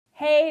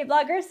Hey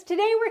bloggers,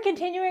 today we're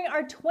continuing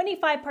our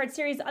 25-part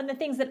series on the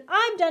things that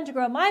I've done to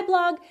grow my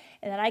blog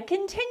and that I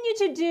continue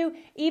to do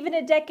even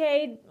a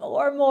decade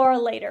or more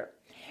later.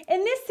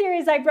 In this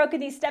series, I've broken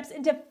these steps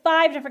into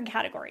 5 different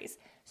categories: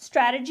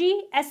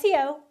 strategy,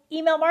 SEO,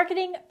 email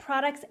marketing,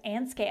 products,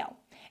 and scale.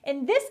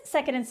 In this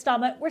second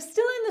installment, we're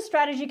still in the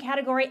strategy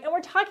category and we're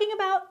talking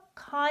about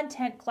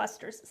content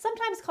clusters,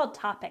 sometimes called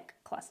topic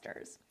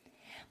clusters.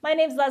 My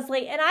name's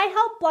Leslie, and I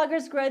help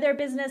bloggers grow their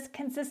business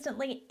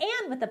consistently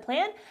and with a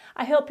plan.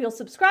 I hope you'll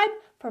subscribe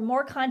for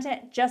more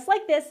content just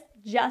like this,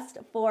 just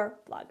for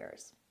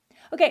bloggers.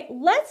 Okay,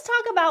 let's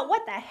talk about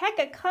what the heck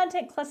a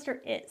content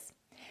cluster is.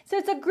 So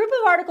it's a group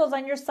of articles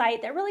on your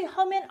site that really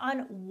home in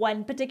on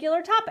one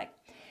particular topic.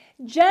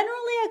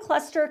 Generally, a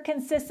cluster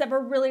consists of a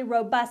really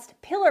robust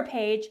pillar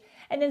page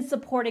and then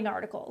supporting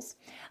articles.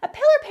 A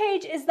pillar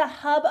page is the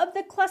hub of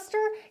the cluster.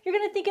 You're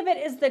going to think of it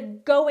as the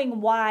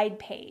going wide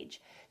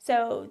page.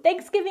 So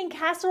Thanksgiving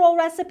casserole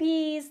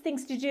recipes,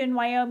 things to do in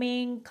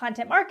Wyoming,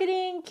 content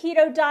marketing,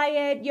 keto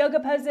diet, yoga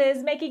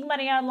poses, making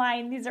money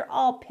online. These are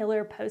all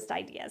pillar post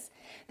ideas.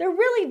 They're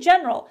really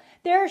general.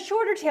 They're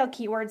shorter tail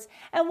keywords.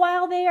 And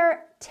while they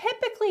are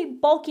typically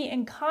bulky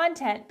in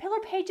content, pillar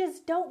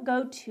pages don't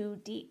go too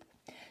deep.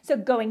 So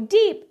going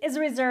deep is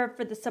reserved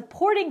for the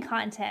supporting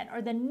content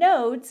or the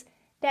nodes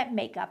that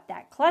make up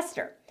that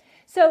cluster.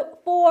 So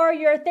for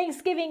your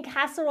Thanksgiving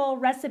casserole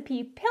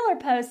recipe pillar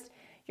post,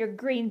 your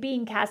green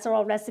bean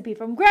casserole recipe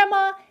from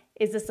grandma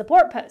is a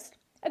support post.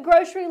 A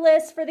grocery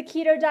list for the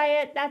keto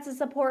diet, that's a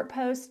support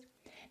post.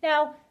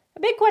 Now,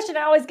 a big question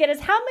I always get is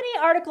how many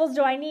articles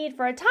do I need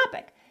for a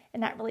topic?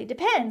 And that really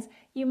depends.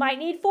 You might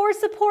need 4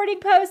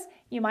 supporting posts,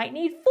 you might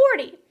need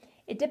 40.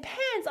 It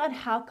depends on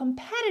how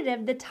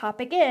competitive the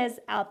topic is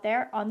out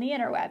there on the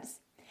interwebs.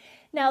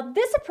 Now,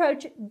 this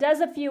approach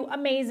does a few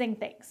amazing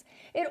things.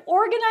 It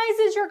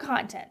organizes your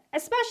content,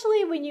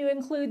 especially when you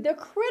include the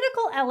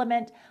critical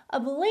element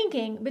of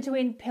linking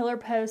between pillar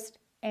post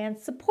and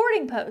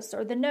supporting posts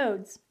or the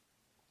nodes.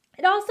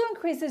 It also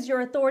increases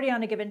your authority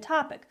on a given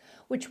topic,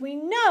 which we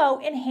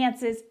know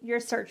enhances your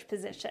search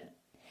position.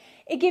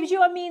 It gives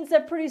you a means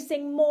of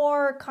producing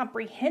more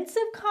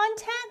comprehensive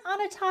content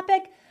on a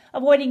topic,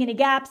 avoiding any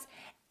gaps,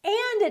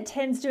 and it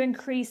tends to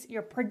increase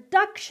your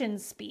production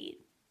speed.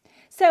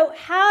 So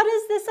how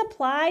does this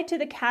apply to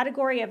the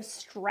category of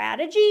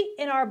strategy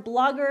in our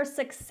blogger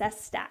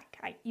success stack,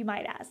 you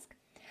might ask?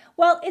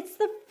 Well, it's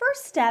the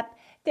first step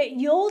that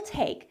you'll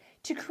take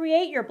to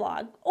create your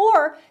blog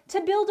or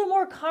to build a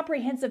more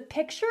comprehensive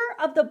picture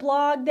of the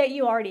blog that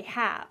you already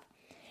have.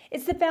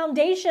 It's the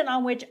foundation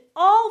on which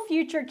all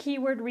future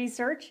keyword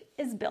research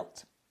is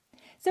built.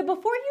 So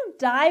before you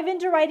dive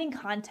into writing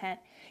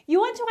content, you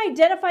want to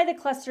identify the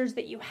clusters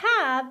that you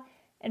have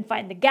and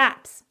find the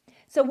gaps.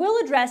 So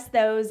we'll address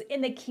those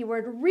in the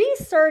keyword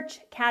research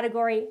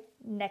category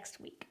next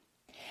week.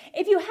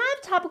 If you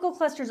have topical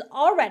clusters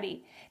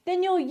already,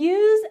 then you'll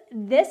use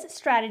this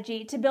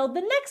strategy to build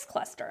the next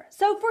cluster.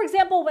 So for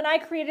example, when I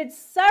created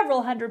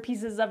several hundred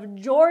pieces of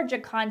Georgia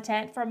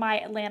content for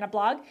my Atlanta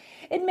blog,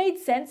 it made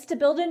sense to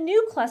build a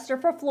new cluster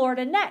for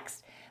Florida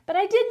next. But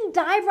I didn't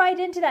dive right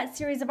into that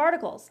series of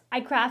articles. I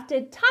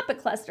crafted topic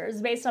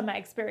clusters based on my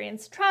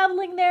experience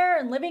traveling there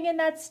and living in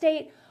that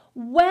state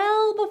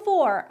well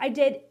before I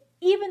did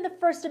even the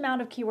first amount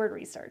of keyword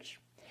research.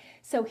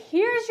 So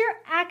here's your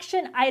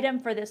action item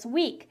for this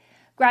week.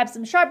 Grab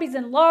some Sharpies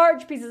and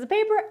large pieces of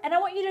paper, and I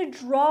want you to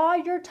draw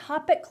your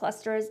topic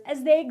clusters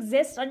as they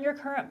exist on your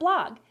current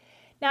blog.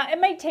 Now, it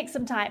might take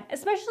some time,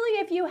 especially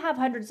if you have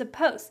hundreds of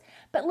posts,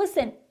 but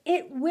listen,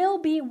 it will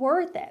be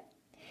worth it.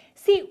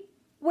 See,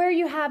 where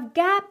you have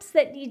gaps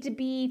that need to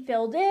be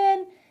filled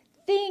in,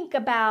 think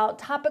about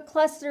topic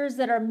clusters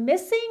that are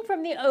missing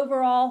from the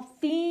overall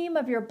theme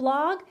of your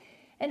blog,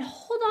 and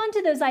hold on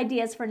to those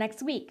ideas for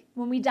next week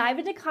when we dive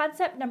into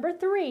concept number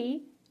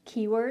 3,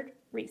 keyword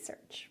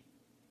research.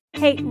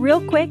 Hey, real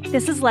quick,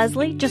 this is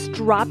Leslie, just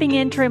dropping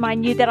in to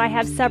remind you that I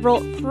have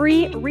several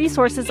free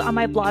resources on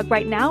my blog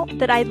right now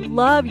that I'd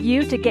love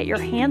you to get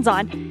your hands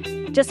on.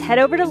 Just head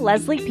over to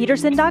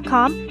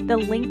lesliepeterson.com. The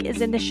link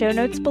is in the show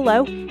notes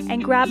below,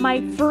 and grab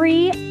my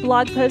free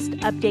blog post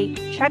update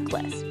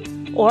checklist.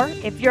 Or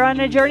if you're on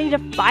a journey to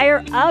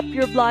fire up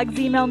your blog's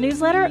email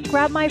newsletter,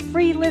 grab my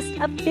free list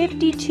of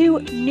 52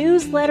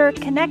 newsletter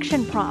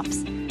connection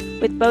prompts.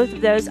 With both of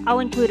those,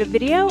 I'll include a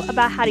video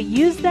about how to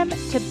use them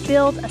to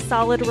build a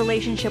solid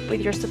relationship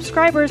with your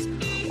subscribers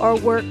or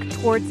work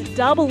towards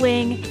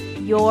doubling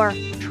your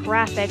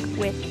traffic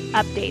with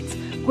updates.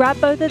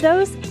 Grab both of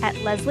those at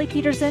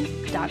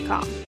lesliepeterson.com.